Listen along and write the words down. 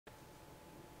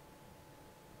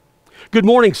Good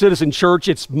morning, Citizen Church.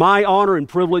 It's my honor and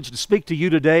privilege to speak to you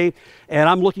today, and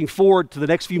I'm looking forward to the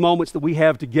next few moments that we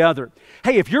have together.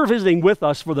 Hey, if you're visiting with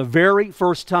us for the very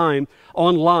first time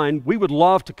online, we would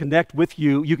love to connect with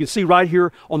you. You can see right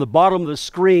here on the bottom of the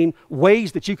screen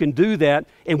ways that you can do that,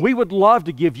 and we would love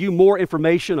to give you more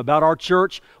information about our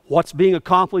church, what's being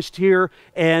accomplished here,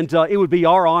 and it would be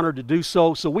our honor to do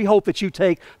so. So we hope that you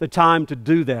take the time to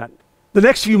do that. The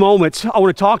next few moments, I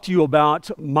want to talk to you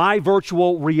about my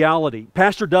virtual reality.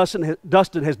 Pastor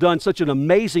Dustin has done such an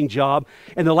amazing job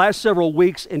in the last several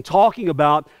weeks in talking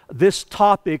about this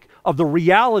topic of the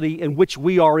reality in which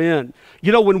we are in.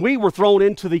 You know, when we were thrown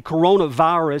into the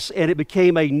coronavirus and it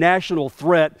became a national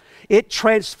threat, it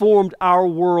transformed our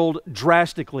world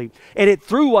drastically, and it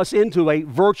threw us into a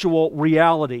virtual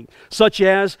reality, such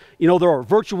as, you know, there are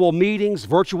virtual meetings,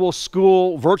 virtual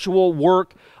school, virtual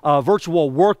work,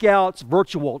 virtual workouts,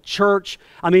 virtual church.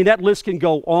 I mean, that list can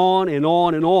go on and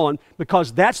on and on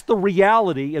because that's the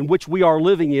reality in which we are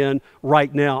living in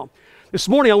right now. This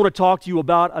morning, I want to talk to you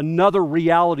about another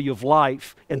reality of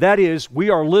life, and that is we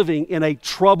are living in a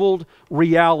troubled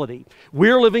reality.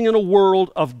 We're living in a world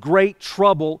of great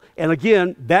trouble, and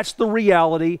again, that's the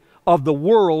reality of the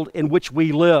world in which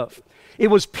we live. It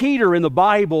was Peter in the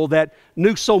Bible that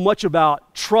knew so much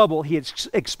about trouble. He had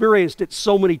experienced it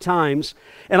so many times.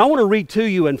 And I want to read to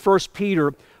you in 1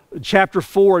 Peter chapter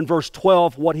 4 and verse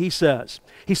 12 what he says.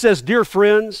 He says, "Dear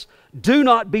friends, do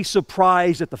not be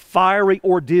surprised at the fiery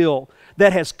ordeal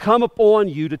that has come upon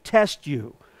you to test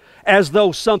you, as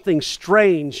though something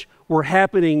strange were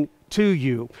happening to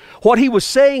you." What he was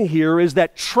saying here is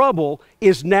that trouble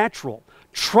is natural.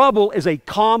 Trouble is a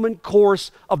common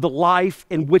course of the life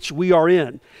in which we are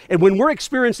in. And when we're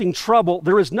experiencing trouble,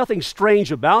 there is nothing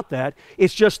strange about that.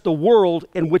 It's just the world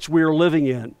in which we are living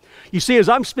in. You see, as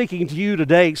I'm speaking to you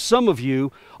today, some of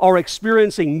you are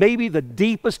experiencing maybe the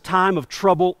deepest time of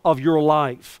trouble of your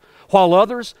life, while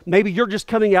others, maybe you're just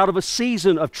coming out of a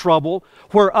season of trouble,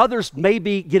 where others may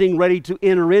be getting ready to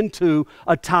enter into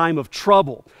a time of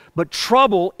trouble. But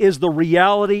trouble is the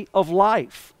reality of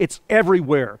life. It's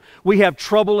everywhere. We have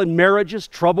trouble in marriages,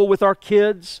 trouble with our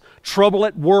kids, trouble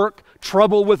at work,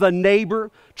 trouble with a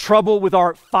neighbor, trouble with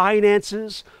our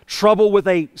finances, trouble with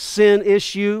a sin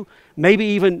issue, maybe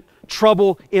even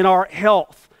trouble in our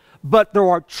health. But there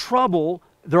are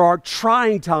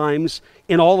trying times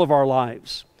in all of our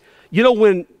lives. You know,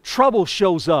 when trouble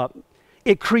shows up,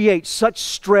 it creates such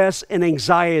stress and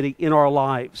anxiety in our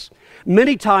lives.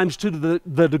 Many times to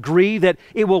the degree that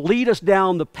it will lead us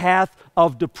down the path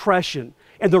of depression.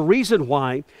 And the reason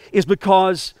why is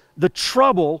because the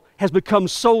trouble has become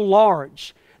so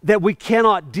large that we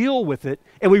cannot deal with it,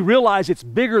 and we realize it's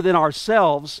bigger than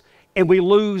ourselves, and we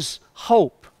lose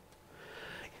hope.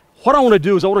 What I want to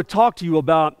do is I want to talk to you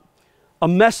about a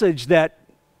message that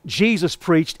Jesus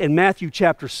preached in Matthew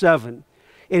chapter 7.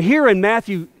 And here in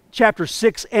Matthew chapter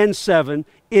 6 and 7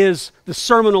 is the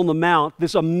Sermon on the Mount,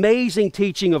 this amazing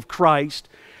teaching of Christ.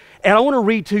 And I want to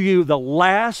read to you the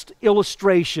last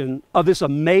illustration of this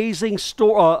amazing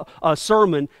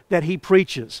sermon that he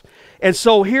preaches. And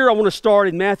so here I want to start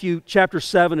in Matthew chapter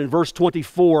 7 and verse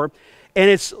 24. And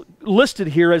it's listed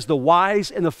here as the wise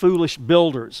and the foolish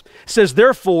builders. It says,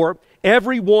 "Therefore,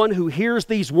 everyone who hears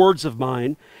these words of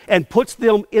mine and puts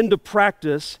them into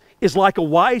practice is like a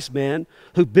wise man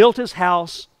who built his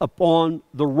house upon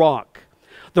the rock.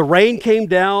 The rain came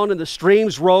down and the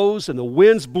streams rose and the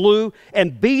winds blew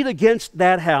and beat against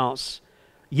that house.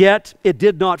 Yet it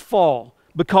did not fall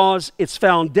because its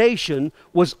foundation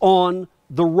was on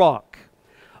the rock.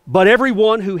 But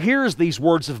everyone who hears these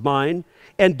words of mine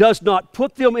and does not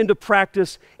put them into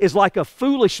practice is like a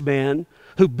foolish man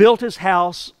who built his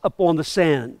house upon the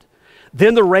sand.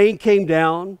 Then the rain came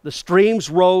down, the streams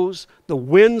rose, the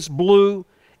winds blew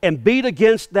and beat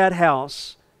against that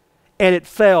house, and it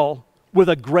fell with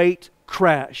a great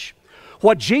crash."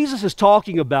 What Jesus is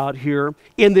talking about here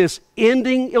in this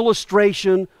ending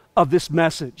illustration of this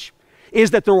message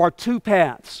is that there are two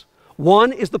paths.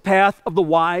 One is the path of the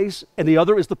wise, and the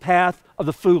other is the path of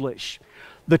the foolish.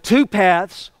 The two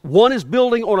paths, one is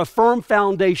building on a firm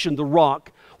foundation, the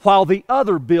rock, while the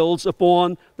other builds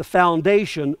upon the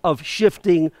foundation of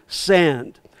shifting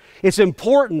sand. It's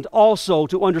important also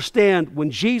to understand when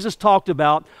Jesus talked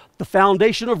about the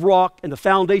foundation of rock and the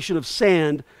foundation of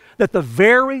sand, that the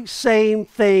very same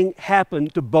thing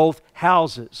happened to both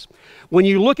houses. When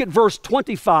you look at verse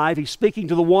 25, he's speaking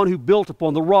to the one who built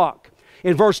upon the rock.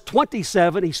 In verse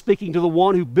 27, he's speaking to the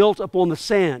one who built upon the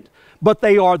sand. But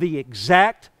they are the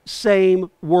exact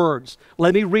same words.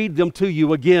 Let me read them to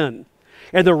you again.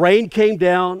 "And the rain came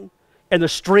down, and the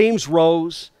streams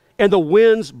rose, and the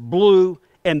winds blew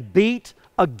and beat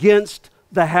against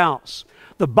the house.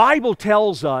 The Bible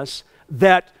tells us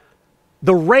that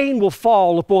the rain will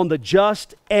fall upon the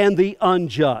just and the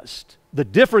unjust. The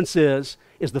difference is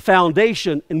the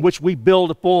foundation in which we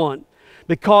build upon.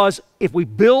 Because if we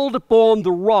build upon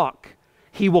the rock,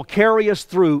 He will carry us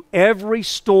through every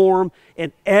storm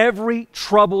and every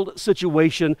troubled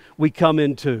situation we come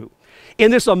into. In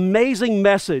this amazing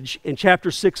message in chapter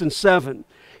 6 and 7,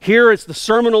 here it's the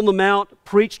Sermon on the Mount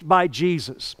preached by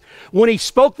Jesus. When He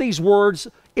spoke these words,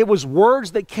 it was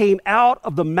words that came out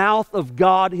of the mouth of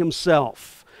God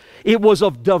Himself. It was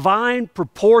of divine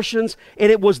proportions,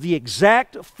 and it was the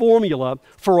exact formula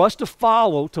for us to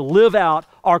follow to live out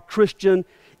our Christian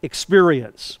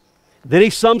experience. Then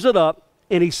He sums it up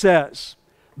and He says,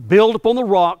 build upon the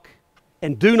rock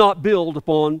and do not build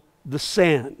upon the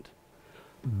sand.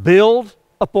 Build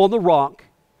upon the rock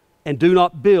and do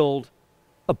not build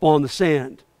upon the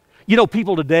sand. You know,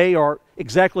 people today are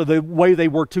exactly the way they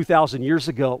were 2,000 years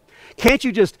ago. Can't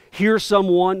you just hear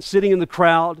someone sitting in the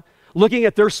crowd looking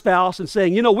at their spouse and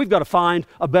saying, you know, we've got to find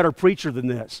a better preacher than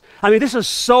this? I mean, this is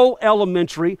so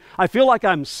elementary. I feel like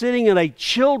I'm sitting in a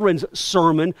children's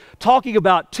sermon talking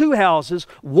about two houses,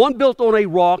 one built on a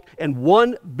rock and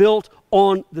one built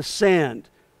on the sand.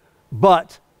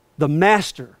 But the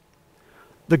Master,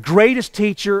 the greatest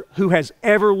teacher who has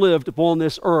ever lived upon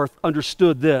this earth,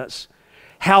 understood this: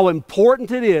 how important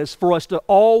it is for us to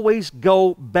always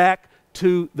go back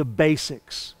to the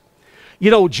basics.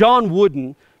 You know, John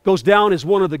Wooden goes down as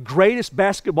one of the greatest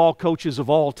basketball coaches of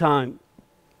all time.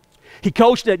 He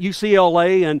coached at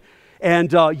UCLA,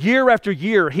 and year after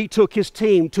year he took his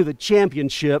team to the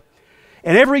championship.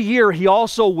 And every year he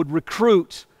also would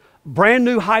recruit brand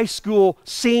new high school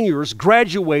seniors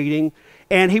graduating,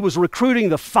 and he was recruiting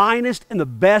the finest and the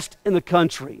best in the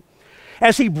country.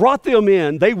 As he brought them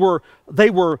in, they were,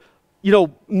 you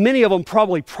know, many of them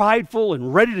probably prideful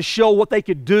and ready to show what they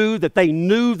could do, that they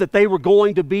knew that they were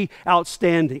going to be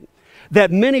outstanding. That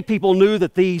many people knew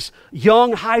that these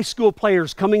young high school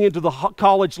players coming into the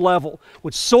college level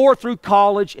would soar through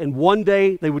college, and one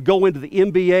day they would go into the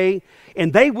NBA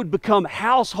and they would become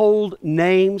household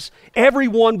names.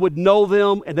 Everyone would know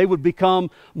them and they would become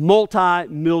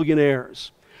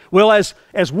multi-millionaires. Well,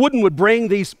 as Wooden would bring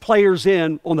these players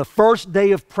in on the first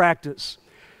day of practice,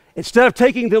 instead of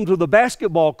taking them to the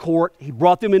basketball court, he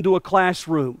brought them into a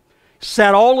classroom,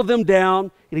 sat all of them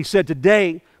down, and he said,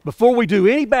 today, before we do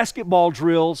any basketball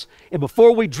drills and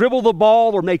before we dribble the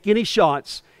ball or make any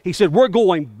shots, he said, we're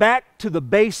going back to the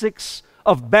basics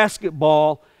of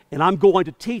basketball, and I'm going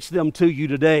to teach them to you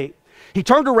today. He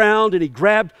turned around and he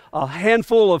grabbed a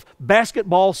handful of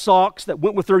basketball socks that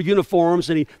went with their uniforms,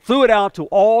 and he threw it out to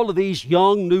all of these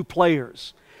young new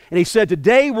players. And he said,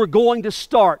 today we're going to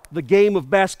start the game of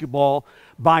basketball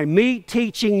by me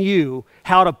teaching you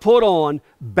how to put on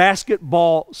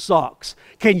basketball socks.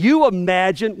 Can you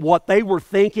imagine what they were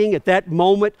thinking at that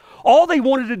moment? All they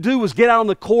wanted to do was get out on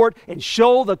the court and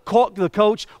show the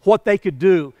coach what they could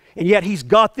do. And yet he's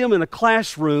got them in a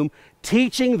classroom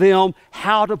teaching them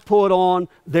how to put on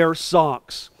their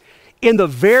socks. In the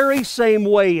very same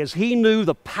way as he knew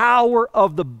the power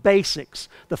of the basics,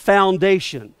 the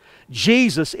foundation,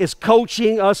 Jesus is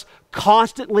coaching us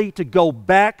constantly to go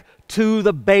back to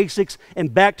the basics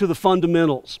and back to the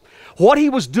fundamentals. What he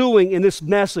was doing in this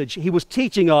message, he was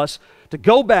teaching us to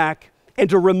go back and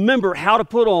to remember how to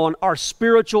put on our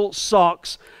spiritual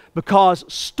socks, because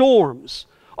storms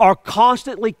are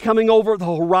constantly coming over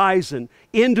the horizon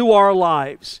into our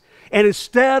lives. And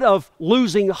instead of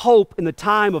losing hope in the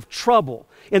time of trouble,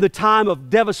 in the time of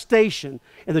devastation,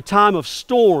 in the time of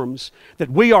storms, that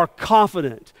we are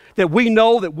confident, that we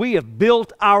know that we have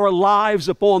built our lives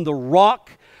upon the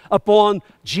rock, upon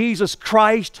Jesus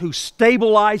Christ, who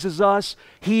stabilizes us.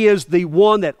 He is the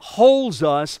one that holds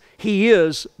us. He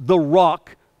is the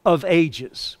rock of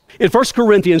ages. In 1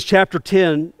 Corinthians chapter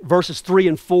 10, verses 3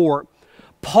 and 4,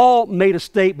 Paul made a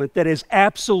statement that is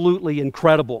absolutely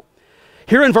incredible.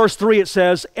 Here in verse 3 it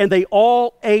says, and they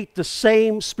all ate the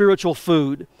same spiritual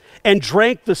food and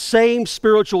drank the same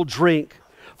spiritual drink,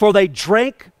 for they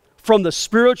drank from the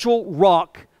spiritual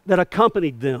rock that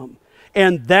accompanied them,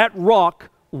 and that rock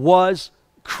was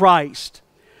Christ.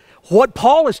 What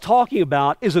Paul is talking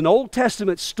about is an Old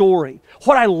Testament story.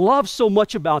 What I love so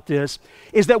much about this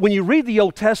is that when you read the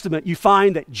Old Testament, you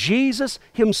find that Jesus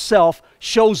himself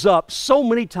shows up so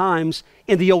many times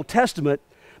in the Old Testament,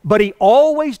 but he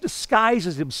always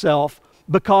disguises himself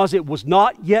because it was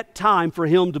not yet time for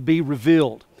him to be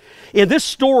revealed. In this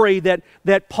story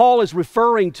that Paul is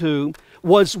referring to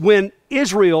was when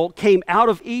Israel came out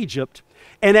of Egypt,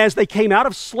 And as they came out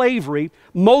of slavery,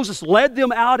 Moses led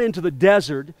them out into the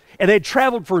desert, and they had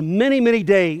traveled for many, many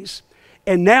days.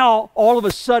 And now, all of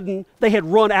a sudden, they had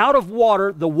run out of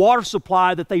water, the water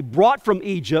supply that they brought from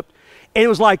Egypt. And it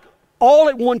was like all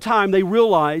at one time they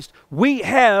realized, we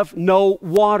have no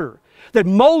water. That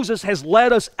Moses has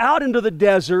led us out into the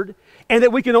desert, and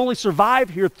that we can only survive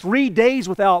here 3 days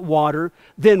without water.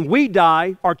 Then we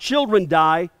die, our children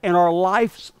die, and our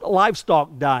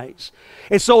livestock dies.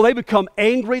 And so they become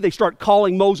angry. They start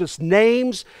calling Moses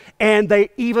names, and they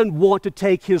even want to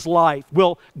take his life.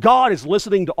 Well, God is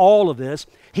listening to all of this.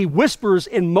 He whispers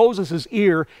in Moses'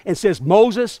 ear and says,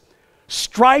 Moses,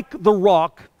 strike the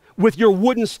rock with your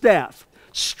wooden staff.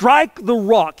 Strike the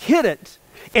rock, hit it.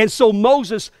 And so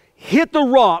Moses hit the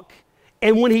rock,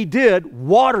 and when he did,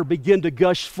 water began to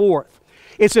gush forth.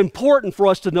 It's important for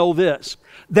us to know this,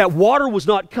 that water was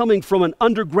not coming from an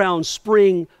underground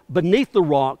spring beneath the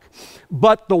rock,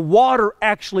 but the water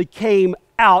actually came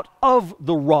out of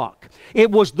the rock.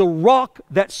 It was the rock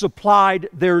that supplied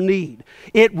their need.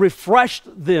 It refreshed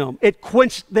them. It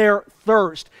quenched their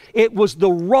thirst. It was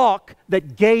the rock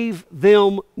that gave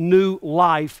them new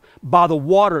life by the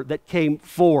water that came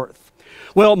forth.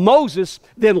 Well, Moses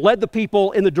then led the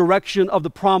people in the direction of the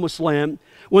promised land.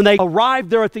 When they arrived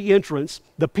there at the entrance,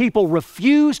 the people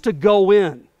refused to go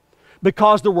in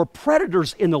because there were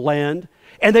predators in the land,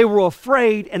 and they were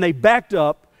afraid, and they backed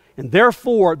up, and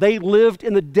therefore they lived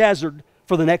in the desert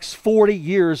for the next 40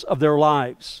 years of their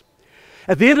lives.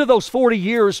 At the end of those 40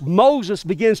 years, Moses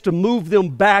begins to move them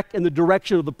back in the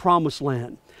direction of the promised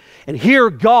land. And here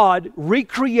God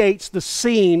recreates the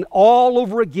scene all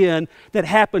over again that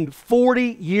happened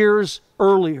 40 years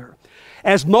earlier.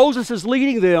 As Moses is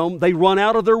leading them, they run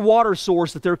out of their water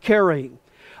source that they're carrying.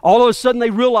 All of a sudden they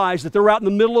realize that they're out in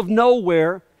the middle of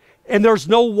nowhere and there's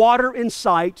no water in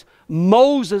sight.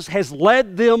 Moses has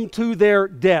led them to their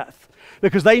death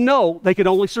because they know they can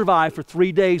only survive for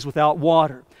 3 days without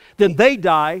water. Then they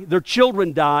die, their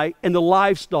children die, and the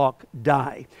livestock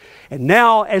die. And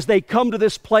now as they come to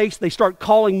this place, they start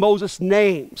calling Moses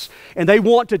names, and they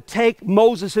want to take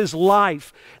Moses'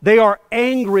 life. They are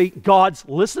angry. God's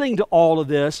listening to all of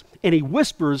this, and he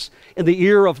whispers in the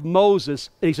ear of Moses,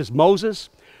 and he says, Moses,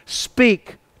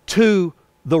 speak to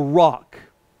the rock.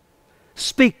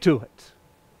 Speak to it.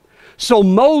 So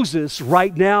Moses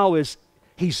right now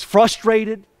he's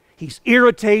frustrated, he's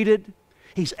irritated,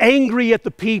 he's angry at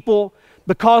the people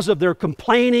because of their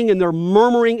complaining and their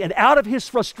murmuring, and out of his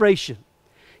frustration,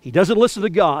 he doesn't listen to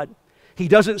God. He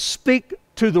doesn't speak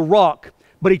to the rock,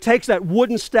 but he takes that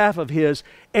wooden staff of his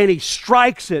and he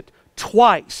strikes it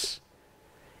twice.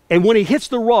 And when he hits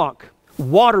the rock,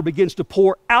 water begins to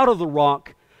pour out of the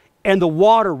rock, and the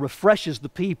water refreshes the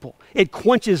people. It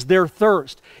quenches their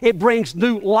thirst. It brings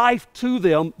new life to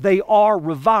them. They are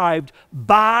revived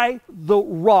by the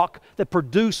rock that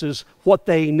produces what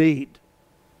they need.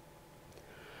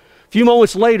 A few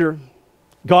moments later,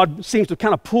 God seems to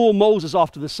kind of pull Moses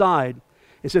off to the side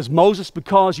and says, Moses,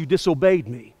 because you disobeyed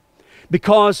me,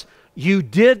 because you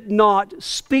did not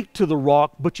speak to the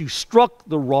rock, but you struck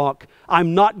the rock,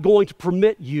 I'm not going to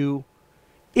permit you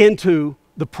into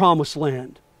the promised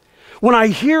land. When I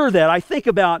hear that, I think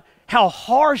about how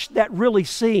harsh that really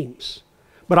seems.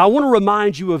 But I want to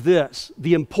remind you of this,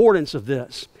 the importance of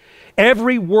this.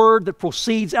 Every word that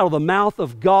proceeds out of the mouth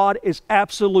of God is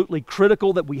absolutely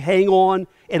critical that we hang on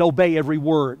and obey every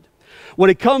word. When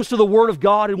it comes to the Word of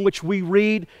God in which we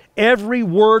read, every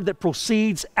word that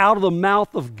proceeds out of the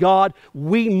mouth of God,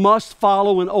 we must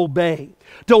follow and obey.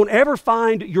 Don't ever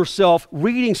find yourself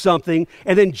reading something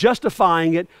and then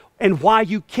justifying it and why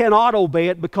you cannot obey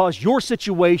it because your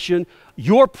situation,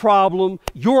 your problem,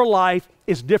 your life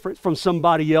is different from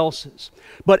somebody else's.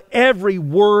 But every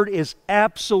word is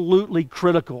absolutely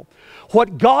critical.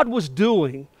 What God was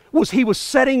doing was He was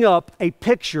setting up a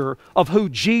picture of who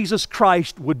Jesus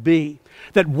Christ would be.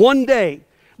 That one day,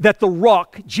 that the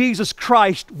rock, Jesus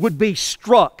Christ, would be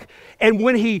struck. And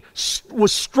when He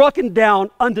was strucken down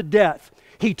unto death,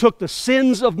 He took the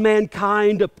sins of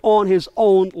mankind upon His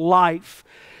own life.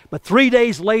 But 3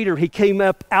 days later, He came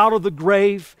up out of the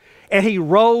grave, and He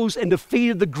rose and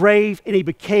defeated the grave, and He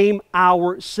became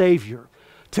our Savior.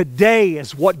 Today,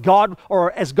 as God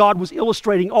was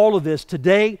illustrating all of this,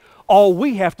 today, all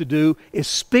we have to do is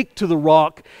speak to the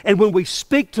rock. And when we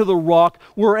speak to the rock,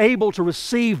 we're able to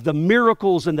receive the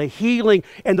miracles and the healing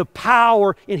and the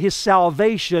power in His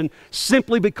salvation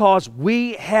simply because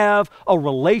we have a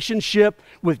relationship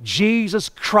with Jesus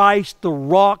Christ, the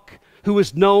rock, who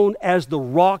is known as the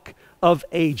Rock of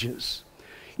Ages.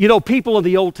 You know, people in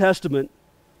the Old Testament,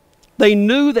 they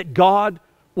knew that God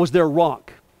was their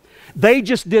rock. They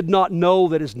just did not know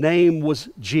that his name was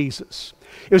Jesus.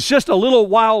 It was just a little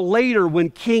while later when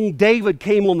King David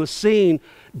came on the scene,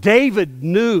 David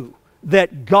knew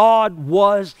that God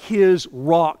was his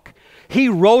rock. He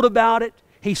wrote about it.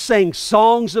 He sang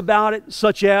songs about it,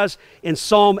 such as in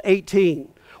Psalm 18,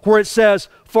 where it says,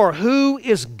 "For who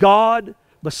is God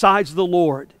besides the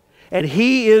Lord? And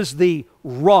he is the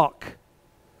rock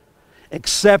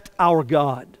except our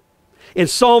God." In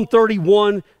Psalm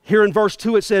 31, here in verse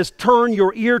 2, it says, "Turn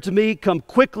your ear to me, come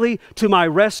quickly to my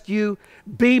rescue.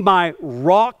 Be my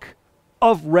rock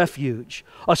of refuge,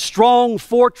 a strong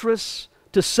fortress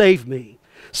to save me.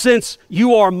 Since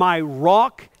you are my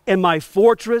rock and my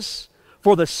fortress,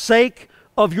 for the sake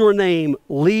of your name,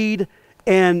 lead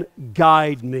and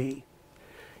guide me."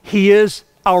 He is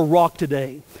our rock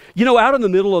today. You know, out in the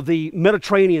middle of the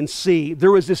Mediterranean Sea,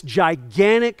 there is this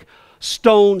gigantic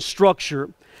stone structure,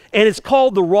 and it's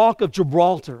called the Rock of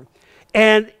Gibraltar.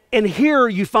 And here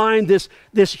you find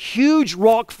this huge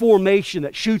rock formation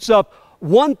that shoots up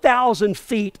 1,000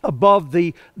 feet above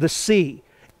the sea.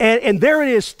 And there it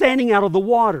is standing out of the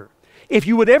water. If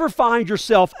you would ever find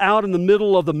yourself out in the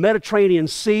middle of the Mediterranean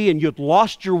Sea and you'd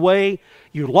lost your way,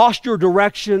 you lost your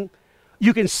direction,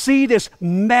 you can see this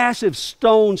massive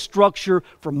stone structure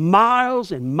for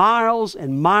miles and miles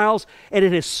and miles, and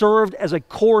it has served as a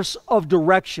course of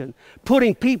direction,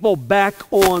 putting people back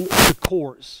on the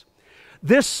course.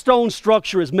 This stone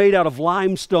structure is made out of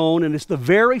limestone, and it's the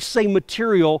very same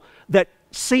material that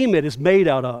cement is made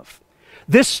out of.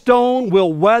 This stone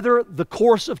will weather the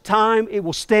course of time. It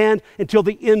will stand until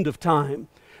the end of time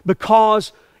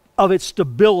because of its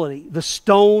stability, the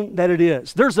stone that it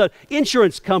is. There's an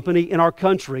insurance company in our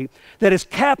country that has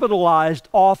capitalized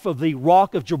off of the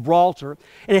Rock of Gibraltar,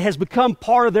 and it has become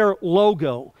part of their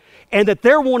logo, and that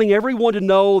they're wanting everyone to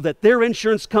know that their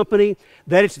insurance company,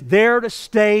 that it's there to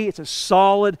stay, it's as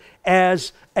solid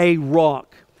as a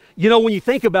rock. You know, when you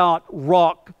think about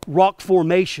rock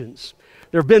formations,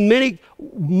 there have been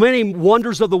many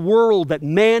wonders of the world that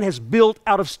man has built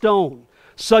out of stone,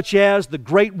 such as the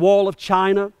Great Wall of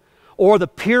China, or the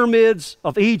pyramids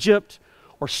of Egypt,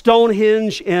 or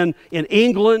Stonehenge in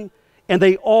England, and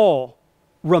they all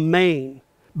remain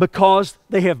because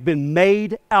they have been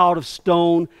made out of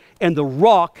stone, and the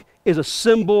rock is a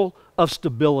symbol of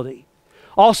stability.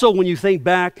 Also, when you think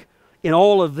back in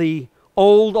all of the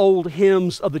old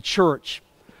hymns of the church,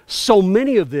 so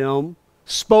many of them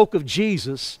spoke of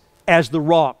Jesus as the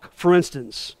rock. For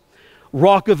instance,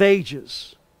 Rock of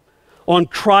Ages, on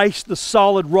Christ the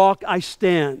solid rock I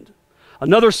stand.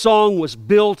 Another song was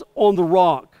Built on the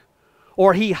Rock,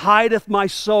 or He hideth my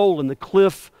soul in the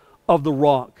cliff of the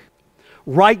rock.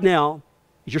 Right now,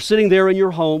 as you're sitting there in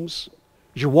your homes,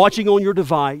 as you're watching on your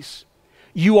device,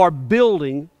 you are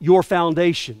building your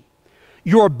foundation.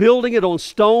 You are building it on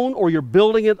stone, or you're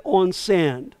building it on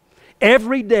sand.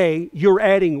 Every day, you're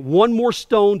adding one more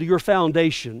stone to your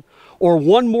foundation or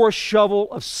one more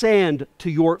shovel of sand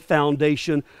to your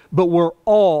foundation, but we're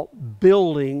all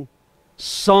building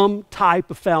some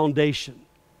type of foundation.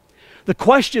 The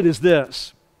question is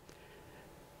this: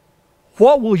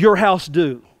 what will your house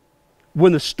do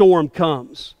when the storm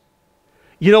comes?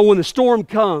 You know, when the storm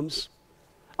comes,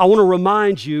 I want to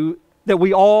remind you that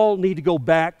we all need to go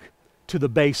back to the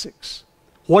basics.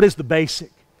 What is the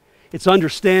basic? It's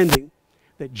understanding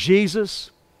that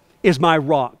Jesus is my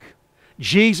rock.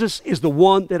 Jesus is the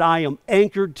one that I am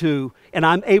anchored to, and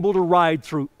I'm able to ride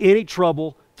through any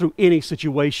trouble, through any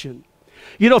situation.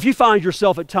 You know, if you find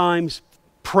yourself at times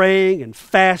praying and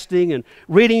fasting and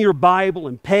reading your Bible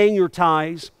and paying your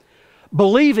tithes,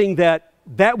 believing that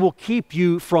that will keep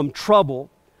you from trouble,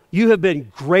 you have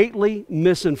been greatly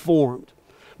misinformed.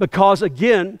 Because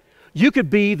again, you could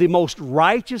be the most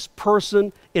righteous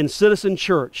person in Citizen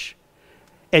Church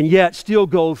and yet still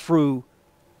go through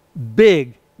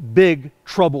big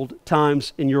troubled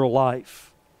times in your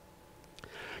life.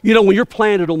 You know, when you're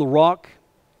planted on the rock,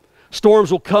 storms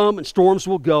will come and storms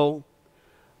will go.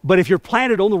 But if you're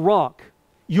planted on the rock,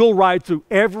 you'll ride through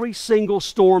every single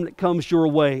storm that comes your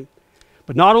way.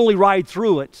 But not only ride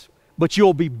through it, but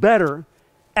you'll be better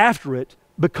after it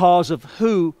because of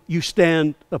who you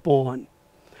stand upon.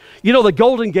 You know, the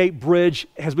Golden Gate Bridge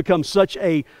has become such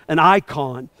an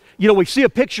icon. You know, we see a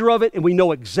picture of it and we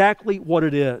know exactly what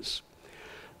it is.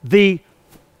 The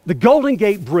Golden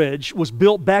Gate Bridge was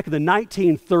built back in the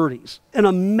 1930s, an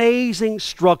amazing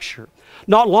structure.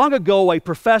 Not long ago, a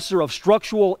professor of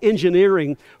structural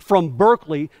engineering from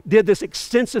Berkeley did this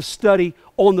extensive study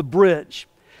on the bridge.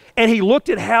 And he looked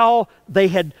at how they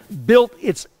had built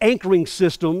its anchoring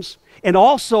systems, and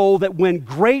also that when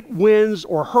great winds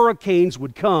or hurricanes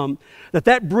would come,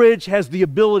 that bridge has the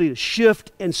ability to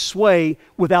shift and sway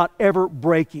without ever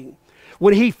breaking.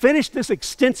 When he finished this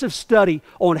extensive study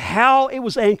on how it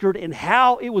was anchored and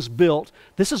how it was built,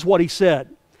 this is what he said.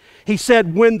 He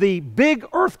said, when the big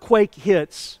earthquake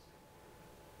hits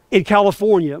in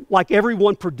California, like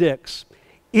everyone predicts,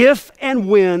 if and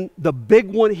when the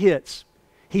big one hits,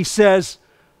 he says,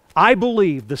 I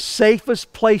believe the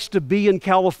safest place to be in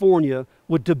California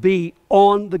would to be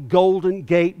on the Golden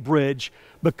Gate Bridge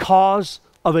because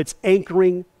of its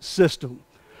anchoring system.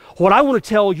 What I want to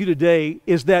tell you today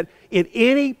is that in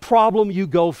any problem you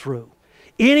go through,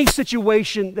 any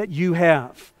situation that you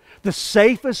have, the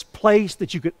safest place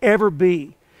that you could ever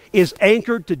be is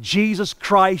anchored to Jesus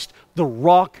Christ, the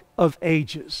Rock of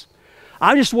Ages.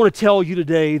 I just want to tell you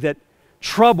today that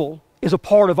trouble is a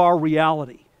part of our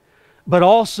reality, but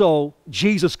also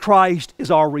Jesus Christ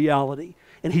is our reality,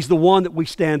 and He's the one that we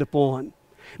stand upon.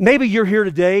 Maybe you're here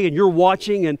today and you're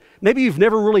watching, and maybe you've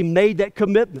never really made that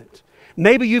commitment.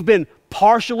 Maybe you've been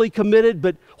partially committed,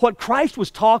 but what Christ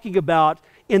was talking about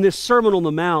in this Sermon on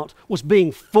the Mount was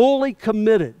being fully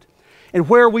committed, and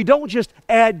where we don't just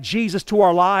add Jesus to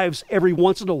our lives every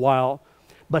once in a while,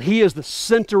 but He is the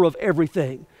center of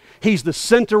everything. He's the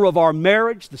center of our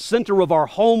marriage, the center of our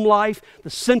home life,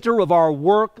 the center of our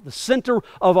work, the center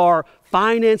of our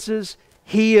finances.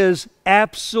 He is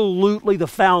absolutely the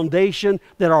foundation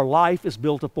that our life is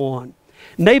built upon.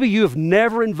 Maybe you have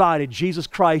never invited Jesus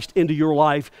Christ into your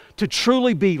life to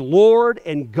truly be Lord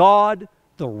and God,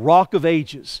 the Rock of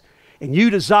Ages. And you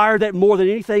desire that more than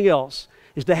anything else,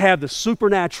 is to have the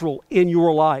supernatural in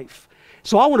your life.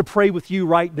 So I want to pray with you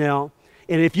right now.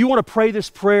 And if you want to pray this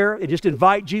prayer and just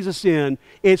invite Jesus in,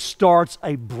 it starts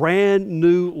a brand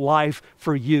new life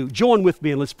for you. Join with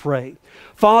me and let's pray.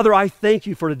 Father, I thank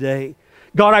you for today.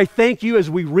 God, I thank you as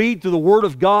we read through the Word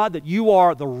of God that you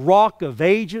are the Rock of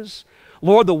Ages.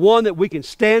 Lord, the one that we can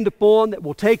stand upon, that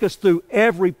will take us through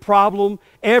every problem,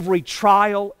 every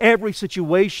trial, every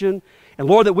situation. And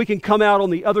Lord, that we can come out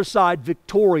on the other side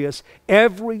victorious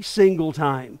every single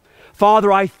time.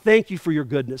 Father, I thank you for your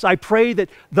goodness. I pray that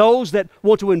those that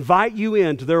want to invite you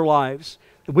into their lives,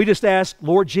 that we just ask,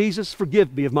 Lord Jesus,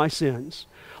 forgive me of my sins.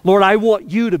 Lord, I want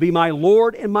you to be my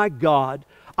Lord and my God.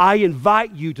 I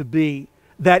invite you to be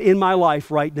that in my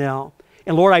life right now.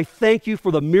 And Lord, I thank you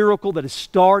for the miracle that is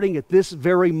starting at this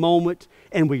very moment.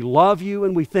 And we love you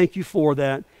and we thank you for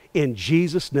that. In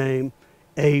Jesus' name,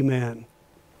 amen.